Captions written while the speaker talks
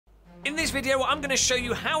In this video, I'm going to show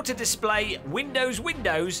you how to display Windows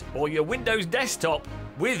or your Windows desktop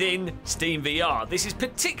within Steam VR. This is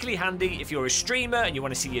particularly handy if you're a streamer and you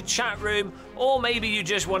want to see your chat room, or maybe you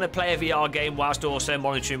just want to play a VR game whilst also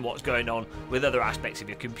monitoring what's going on with other aspects of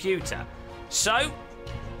your computer. So,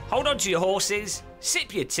 hold on to your horses,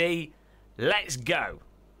 sip your tea, let's go.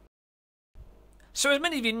 So as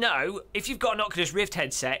many of you know, if you've got an Oculus Rift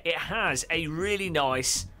headset, it has a really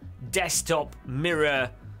nice desktop mirror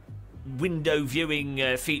window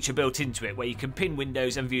viewing feature built into it where you can pin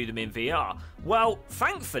windows and view them in VR. Well,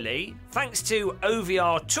 thankfully, thanks to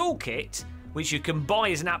OVR Toolkit, which you can buy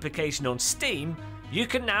as an application on Steam, you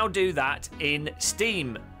can now do that in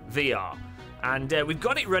Steam VR. And we've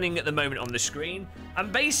got it running at the moment on the screen.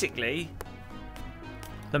 And basically,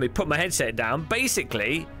 let me put my headset down.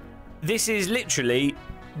 Basically, this is literally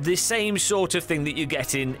the same sort of thing that you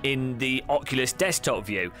get in the Oculus desktop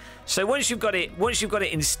view. So once you've got it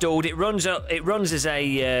installed, it runs as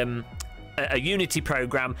a Unity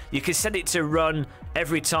program. You can set it to run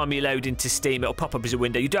every time you load into Steam. It'll pop up as a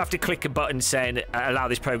window. You do have to click a button saying allow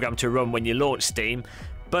this program to run when you launch Steam.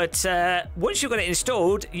 But once you've got it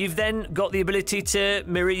installed, you've then got the ability to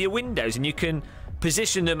mirror your windows, and you can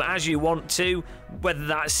position them as you want to, whether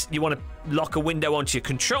that's you want to lock a window onto your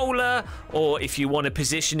controller, or if you want to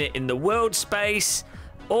position it in the world space,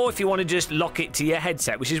 or if you want to just lock it to your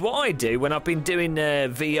headset, which is what I do when I've been doing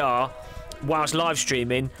VR whilst live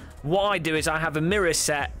streaming. What I do is I have a mirror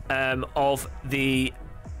set of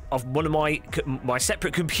one of my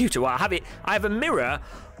separate computer. Well, I have a mirror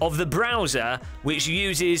of the browser which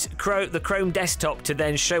uses the Chrome desktop to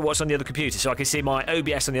then show what's on the other computer, so I can see my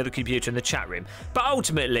OBS on the other computer in the chat room. But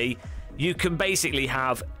ultimately, you can basically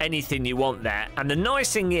have anything you want there. And the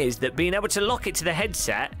nice thing is that being able to lock it to the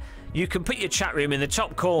headset, you can put your chat room in the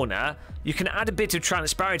top corner, you can add a bit of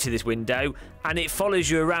transparency to this window, and it follows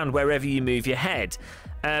you around wherever you move your head.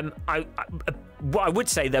 What I would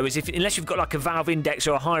say though is unless you've got like a Valve Index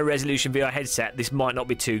or a high resolution VR headset, this might not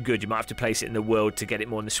be too good. You might have to place it in the world to get it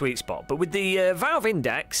more in the sweet spot. But with the Valve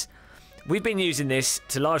Index, we've been using this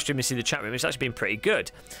to live stream and see the chat room. It's actually been pretty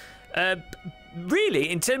good. Really,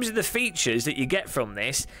 in terms of the features that you get from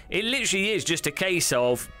this, it literally is just a case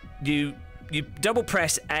of you double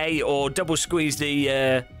press A or double squeeze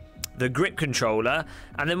the grip controller,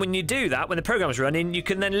 and then when you do that, when the program's running, you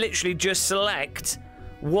can then literally just select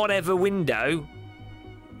whatever window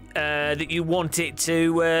that you want it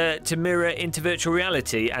to mirror into virtual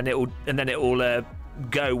reality, and then it will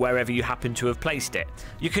go wherever you happen to have placed it.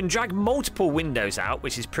 You can drag multiple windows out,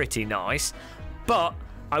 which is pretty nice, but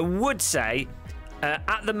I would say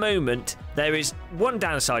at the moment there is one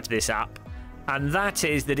downside to this app, and that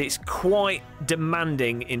is that it's quite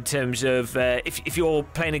demanding in terms of if you're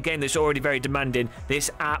playing a game that's already very demanding,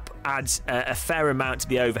 this app adds a fair amount to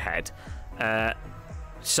the overhead.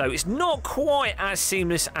 So it's not quite as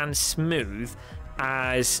seamless and smooth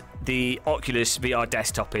as the Oculus VR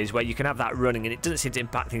desktop is, where you can have that running and it doesn't seem to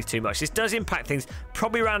impact things too much. This does impact things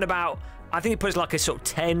probably around about, I think it puts like a sort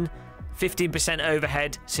of 10-15%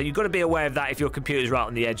 overhead, so you've got to be aware of that if your computer's right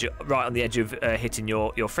on the edge of hitting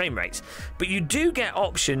your frame rates. But you do get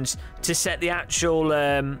options to set the actual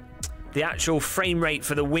frame rate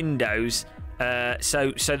for the windows,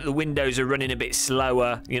 so that the windows are running a bit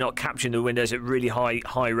slower. You're not capturing the windows at really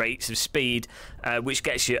high rates of speed, which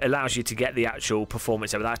allows you to get the actual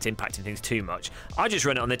performance without impacting things too much. I just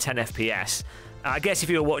run it on the 10 FPS. I guess if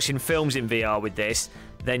you're watching films in VR with this,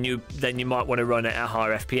 then you might want to run it at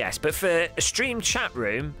higher FPS. But for a stream chat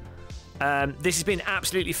room, this has been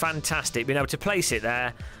absolutely fantastic. Being able to place it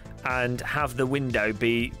there and have the window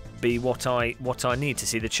be what I need to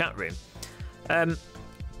see the chat room.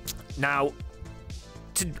 Now,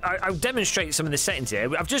 I'll demonstrate some of the settings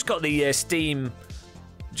here. I've just got the Steam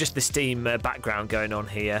background going on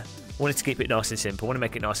here. I wanted to keep it nice and simple. I want to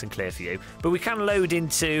make it nice and clear for you. But we can load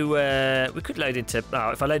into, if I load into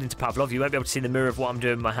Pavlov, you won't be able to see the mirror of what I'm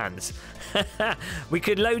doing with my hands. We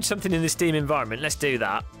could load something in the Steam environment. Let's do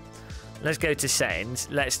that. Let's go to settings.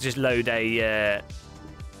 Let's just load a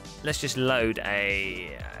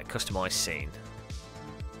customized scene.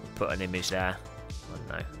 Put an image there. I don't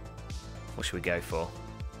know. What should we go for?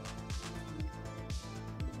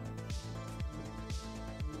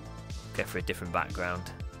 Go for a different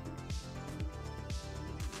background.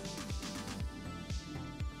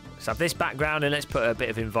 Let's have this background and let's put a bit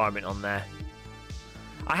of environment on there.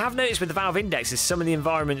 I have noticed with the Valve Indexes, some of the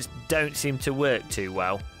environments don't seem to work too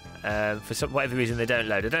well. For whatever reason, they don't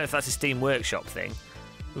load. I don't know if that's a Steam Workshop thing.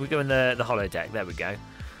 We go in the holodeck. There we go.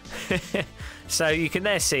 So you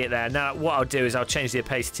can see it there. Now, what I'll do is I'll change the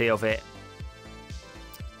opacity of it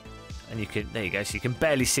And you can, there you go, so you can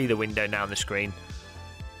barely see the window now on the screen.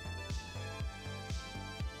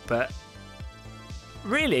 But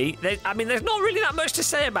really, I mean, there's not really that much to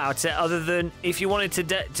say about it other than if you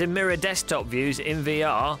wanted to mirror desktop views in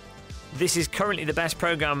VR, this is currently the best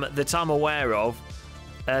program that I'm aware of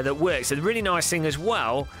that works. And the really nice thing as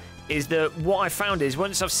well is that what I found is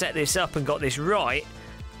once I've set this up and got this right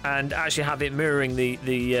and actually have it mirroring the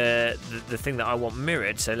thing that I want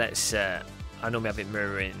mirrored. So let's, I normally have it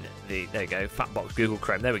mirroring there you go, Fatbox Google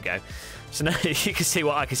Chrome, there we go. So now you can see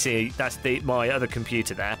what I can see, that's my other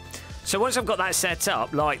computer there. So once I've got that set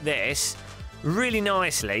up like this, really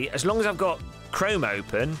nicely, as long as I've got Chrome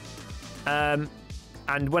open,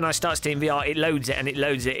 and when I start Steam VR, it loads it, and it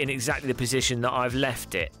loads it in exactly the position that I've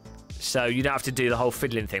left it. So you don't have to do the whole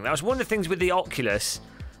fiddling thing. That was one of the things with the Oculus,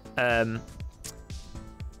 with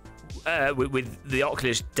the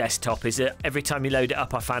Oculus desktop, is that every time you load it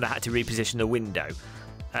up, I found I had to reposition the window.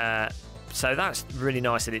 So that's really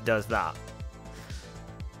nice that it does that.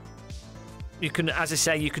 You can, as I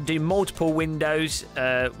say, you can do multiple windows.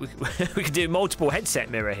 We can do multiple headset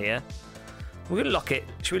mirror here. We're going to lock it.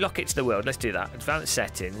 Should we lock it to the world? Let's do that. Advanced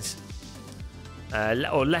settings.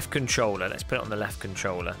 Or left controller. Let's put it on the left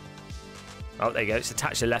controller. Oh, there you go. It's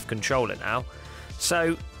attached to the left controller now.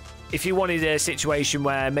 So if you wanted a situation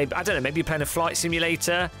where maybe, I don't know, maybe you're playing a flight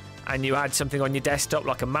simulator and you had something on your desktop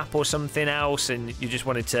like a map or something else, and you just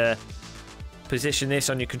wanted to position this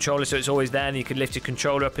on your controller so it's always there and you could lift your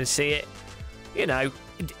controller up and see it. You know,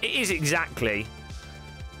 it is exactly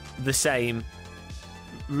the same,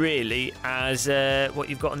 really, as what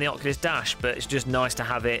you've got on the Oculus Dash, but it's just nice to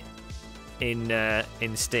have it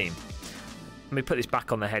in Steam. Let me put this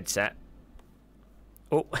back on the headset.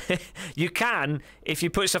 Oh, you can, if you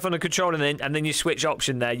put stuff on the controller and then you switch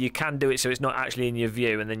option there, you can do it so it's not actually in your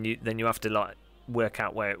view, and then you have to like work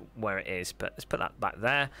out where it is. But let's put that back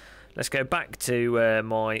there. Let's go back to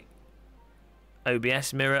my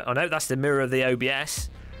OBS mirror. Oh no, that's the mirror of the OBS.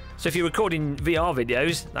 So if you're recording VR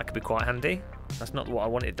videos, that could be quite handy. That's not what I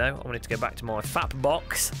wanted though. I wanted to go back to my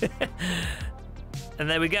Fatbox. And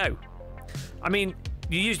there we go. I mean,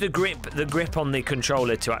 you use the grip on the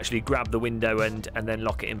controller to actually grab the window and then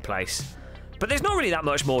lock it in place. But there's not really that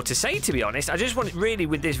much more to say, to be honest. I just wanted, really,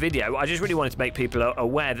 with this video, I just really wanted to make people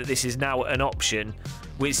aware that this is now an option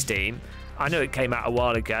with Steam. I know it came out a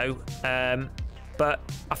while ago, but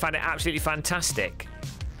I found it absolutely fantastic,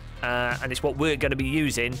 and it's what we're going to be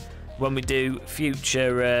using when we do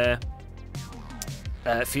future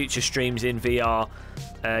streams in VR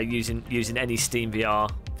using any Steam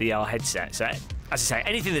VR headset. So, as I say,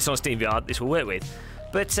 anything that's on Steam VR, this will work with.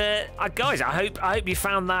 But guys, I hope you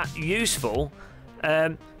found that useful.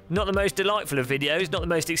 Not the most delightful of videos, not the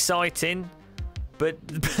most exciting, but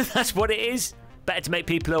that's what it is. Better to make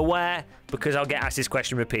people aware, because I'll get asked this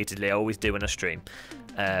question repeatedly. I always do when I stream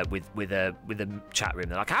with a chat room.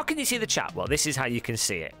 They're like, how can you see the chat? Well, this is how you can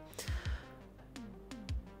see it.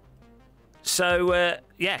 So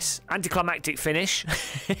yes, anticlimactic finish.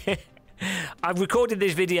 I've recorded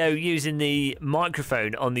this video using the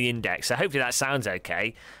microphone on the Index, so hopefully that sounds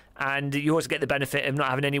okay. And you also get the benefit of not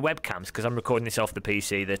having any webcams, because I'm recording this off the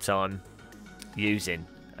PC that I'm using.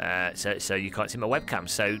 So you can't see my webcam,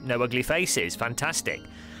 so no ugly faces. Fantastic.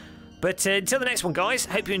 But until the next one, guys,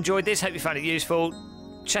 hope you enjoyed this, hope you found it useful.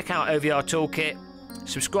 Check out OVR Toolkit,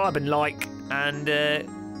 subscribe and like, and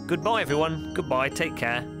goodbye everyone. Goodbye, take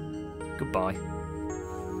care, goodbye.